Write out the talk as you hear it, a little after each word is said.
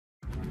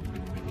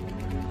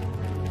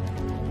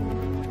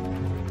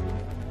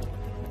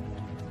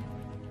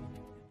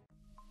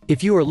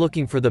If you are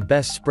looking for the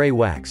best spray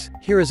wax,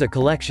 here is a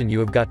collection you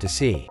have got to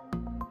see.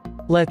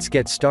 Let's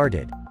get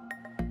started.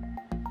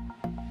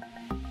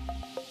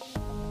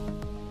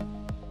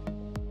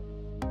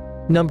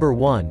 Number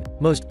 1,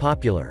 most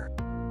popular.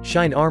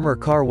 Shine Armor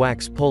Car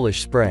Wax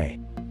Polish Spray.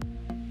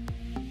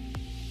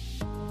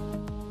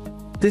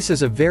 This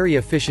is a very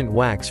efficient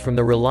wax from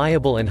the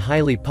reliable and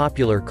highly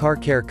popular car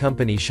care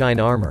company Shine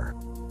Armor.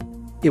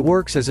 It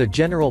works as a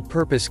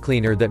general-purpose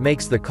cleaner that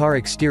makes the car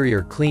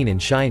exterior clean and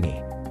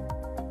shiny.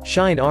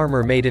 Shine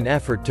Armor made an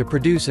effort to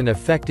produce an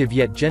effective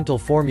yet gentle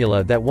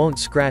formula that won't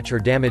scratch or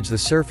damage the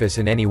surface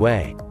in any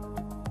way.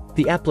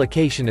 The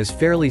application is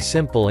fairly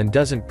simple and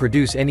doesn't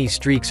produce any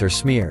streaks or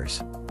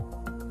smears.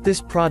 This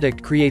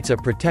product creates a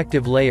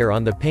protective layer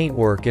on the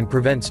paintwork and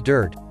prevents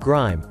dirt,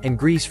 grime, and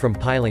grease from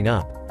piling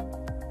up.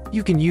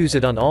 You can use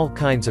it on all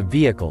kinds of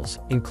vehicles,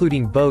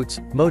 including boats,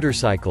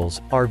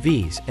 motorcycles,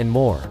 RVs, and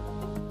more.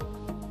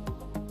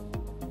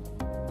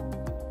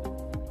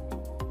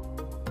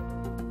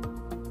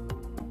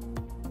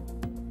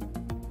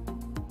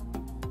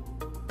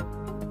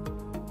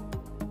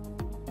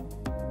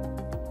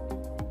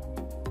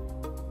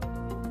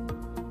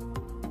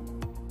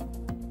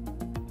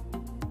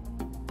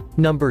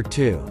 Number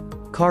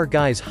 2. Car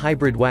Guys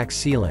Hybrid Wax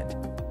Sealant.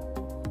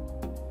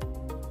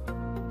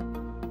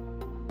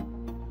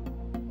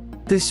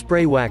 This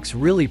spray wax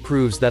really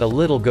proves that a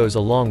little goes a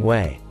long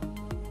way.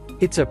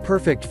 It's a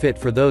perfect fit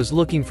for those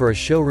looking for a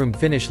showroom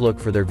finish look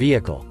for their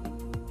vehicle.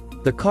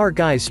 The Car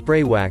Guys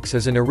spray wax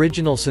is an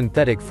original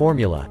synthetic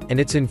formula,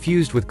 and it's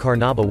infused with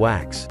carnauba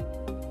wax.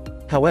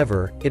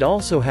 However, it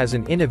also has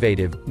an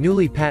innovative,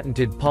 newly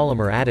patented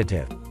polymer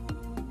additive.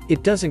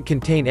 It doesn't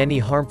contain any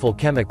harmful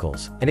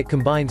chemicals, and it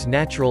combines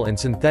natural and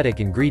synthetic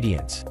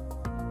ingredients.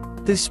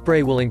 This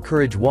spray will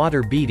encourage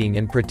water beading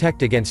and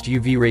protect against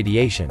UV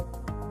radiation.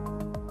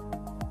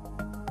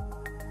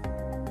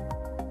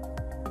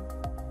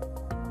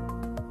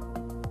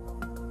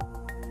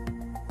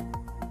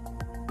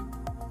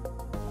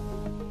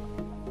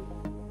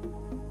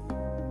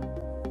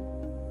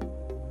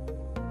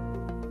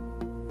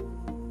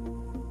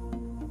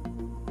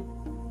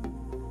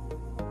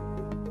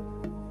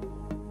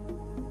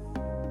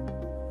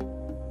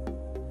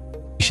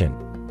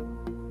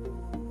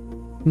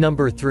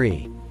 Number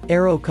 3.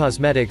 Aero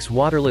Cosmetics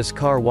Waterless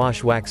Car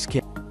Wash Wax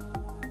Kit.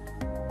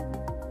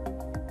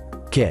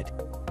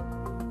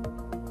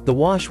 The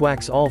wash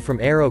wax all from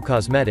Aero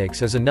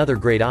Cosmetics is another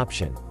great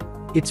option.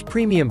 Its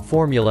premium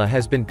formula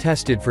has been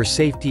tested for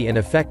safety and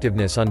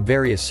effectiveness on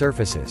various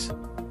surfaces.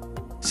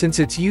 Since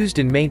it's used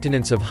in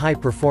maintenance of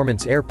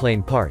high-performance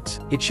airplane parts,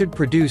 it should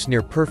produce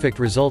near-perfect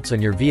results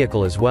on your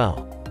vehicle as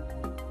well.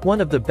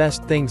 One of the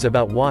best things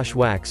about wash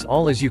wax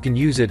all is you can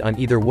use it on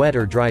either wet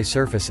or dry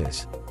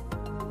surfaces.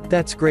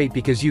 That's great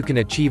because you can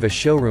achieve a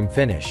showroom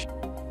finish.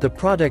 The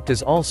product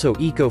is also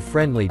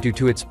eco-friendly due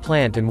to its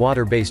plant and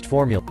water-based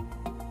formula.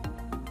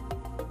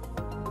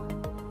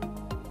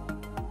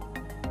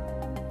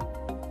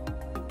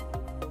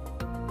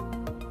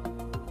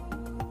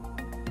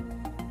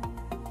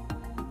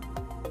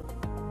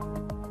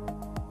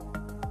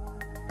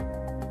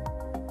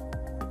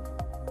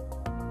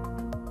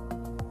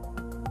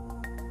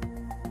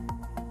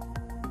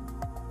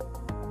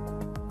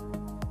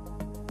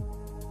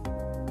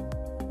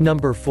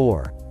 Number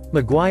 4.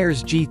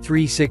 Meguiar's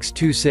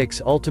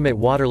G3626 Ultimate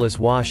Waterless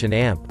Wash and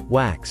Amp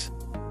Wax.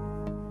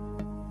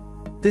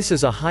 This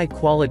is a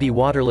high-quality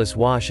waterless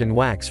wash and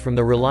wax from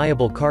the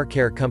reliable car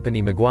care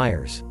company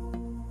Meguiar's.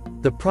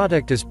 The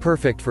product is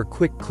perfect for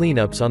quick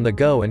cleanups on the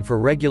go and for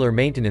regular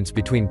maintenance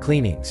between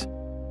cleanings.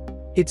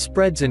 It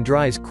spreads and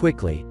dries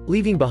quickly,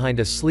 leaving behind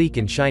a sleek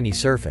and shiny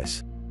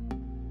surface.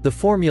 The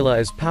formula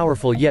is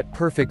powerful yet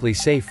perfectly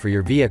safe for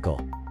your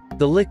vehicle.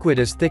 The liquid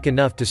is thick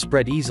enough to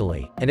spread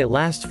easily, and it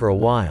lasts for a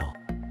while.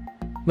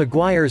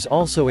 Meguiar's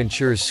also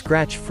ensures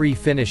scratch-free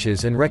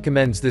finishes and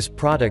recommends this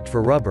product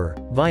for rubber,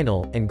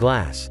 vinyl, and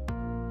glass.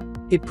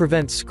 It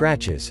prevents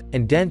scratches,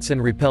 and dents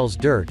and repels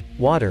dirt,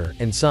 water,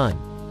 and sun.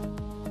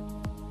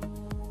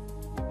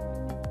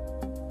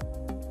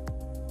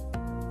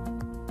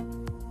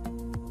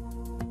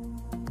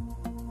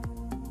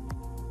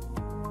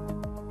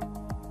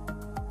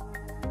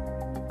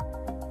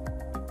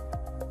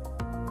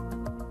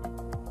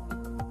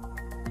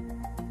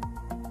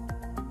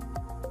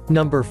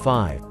 Number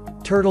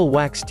 5. Turtle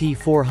Wax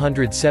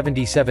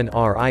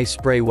T477R Eye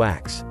Spray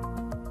Wax.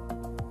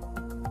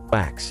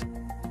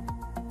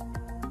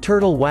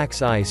 Turtle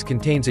Wax Ice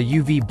contains a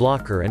UV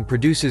blocker and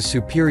produces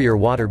superior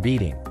water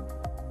beading.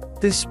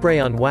 This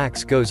spray-on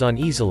wax goes on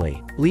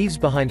easily, leaves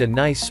behind a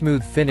nice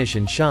smooth finish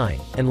and shine,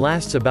 and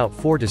lasts about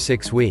 4 to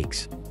 6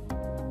 weeks.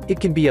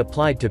 It can be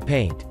applied to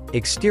paint,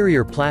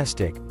 exterior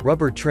plastic,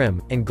 rubber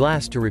trim, and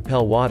glass to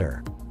repel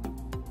water.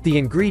 The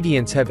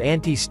ingredients have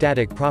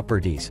anti-static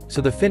properties,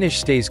 so the finish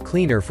stays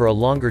cleaner for a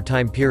longer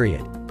time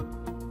period.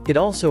 It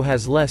also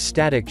has less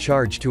static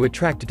charge to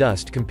attract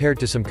dust compared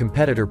to some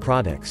competitor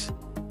products.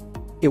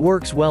 It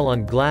works well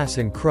on glass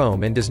and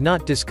chrome and does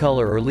not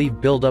discolor or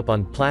leave buildup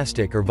on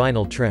plastic or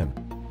vinyl trim.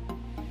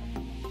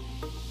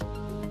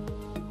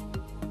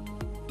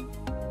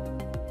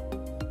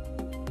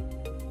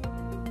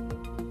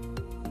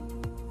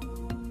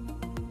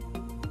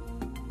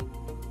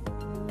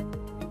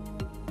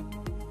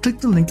 click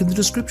the link in the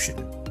description.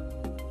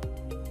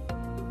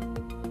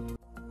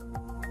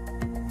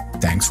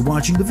 Thanks for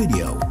watching the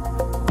video.